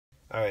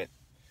Alright,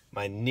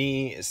 my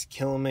knee is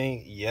killing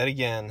me yet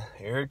again.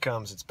 Here it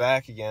comes, it's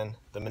back again.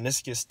 The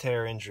meniscus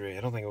tear injury.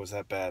 I don't think it was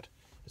that bad.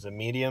 It was a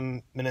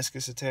medium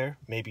meniscus tear,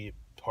 maybe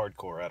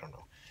hardcore, I don't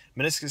know.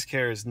 Meniscus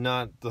tear is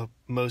not the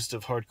most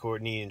of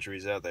hardcore knee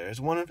injuries out there. It's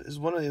one of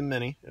the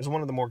many. It's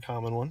one of the more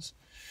common ones.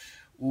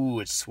 Ooh,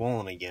 it's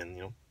swollen again,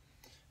 you know.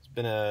 It's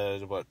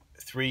been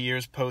 3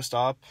 years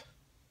post-op,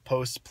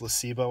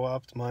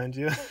 post-placebo-opt, mind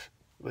you.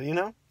 But you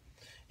know,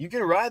 you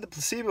can ride the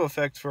placebo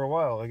effect for a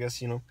while. I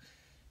guess, you know,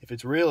 if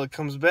it's real, it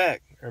comes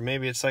back. Or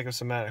maybe it's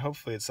psychosomatic.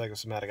 Hopefully it's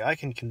psychosomatic. I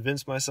can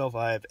convince myself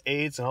I have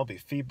AIDS and I'll be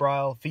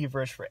febrile,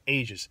 feverish for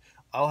ages.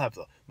 I'll have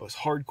the most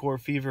hardcore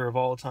fever of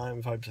all time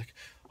if I'm like,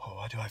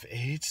 oh, do I have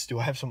AIDS? Do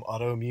I have some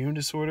autoimmune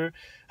disorder?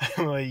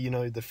 You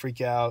know, the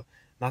freak out.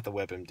 Not the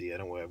WebMD.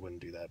 I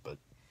wouldn't do that, but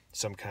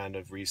some kind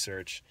of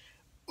research.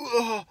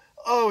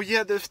 Oh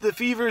yeah, the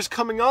fever is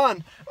coming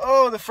on.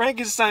 Oh, the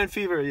Frankenstein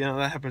fever. You know,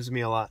 that happens to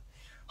me a lot.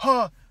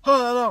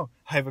 No.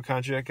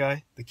 Hypochondriac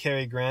guy, the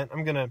Cary Grant.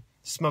 I'm gonna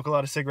smoke a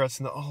lot of cigarettes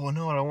and oh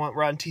no, I don't want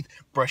rotten teeth.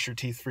 Brush your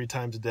teeth 3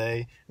 times a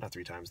day. Not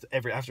 3 times.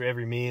 After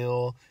every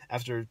meal,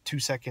 after 2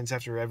 seconds,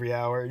 after every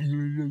hour.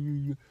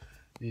 You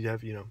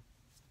have, you know,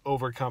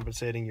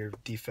 overcompensating your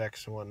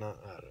defects and whatnot.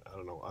 I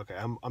don't know. Okay,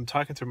 I'm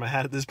talking through my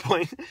hat at this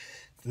point.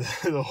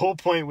 The whole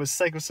point was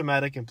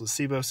psychosomatic and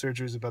placebo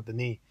surgeries about the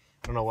knee.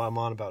 I don't know what I'm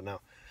on about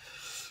now.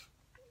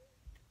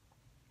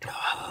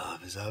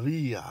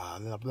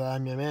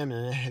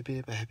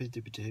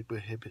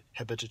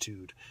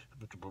 Hepatitude.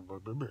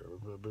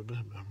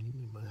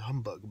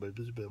 Humbug.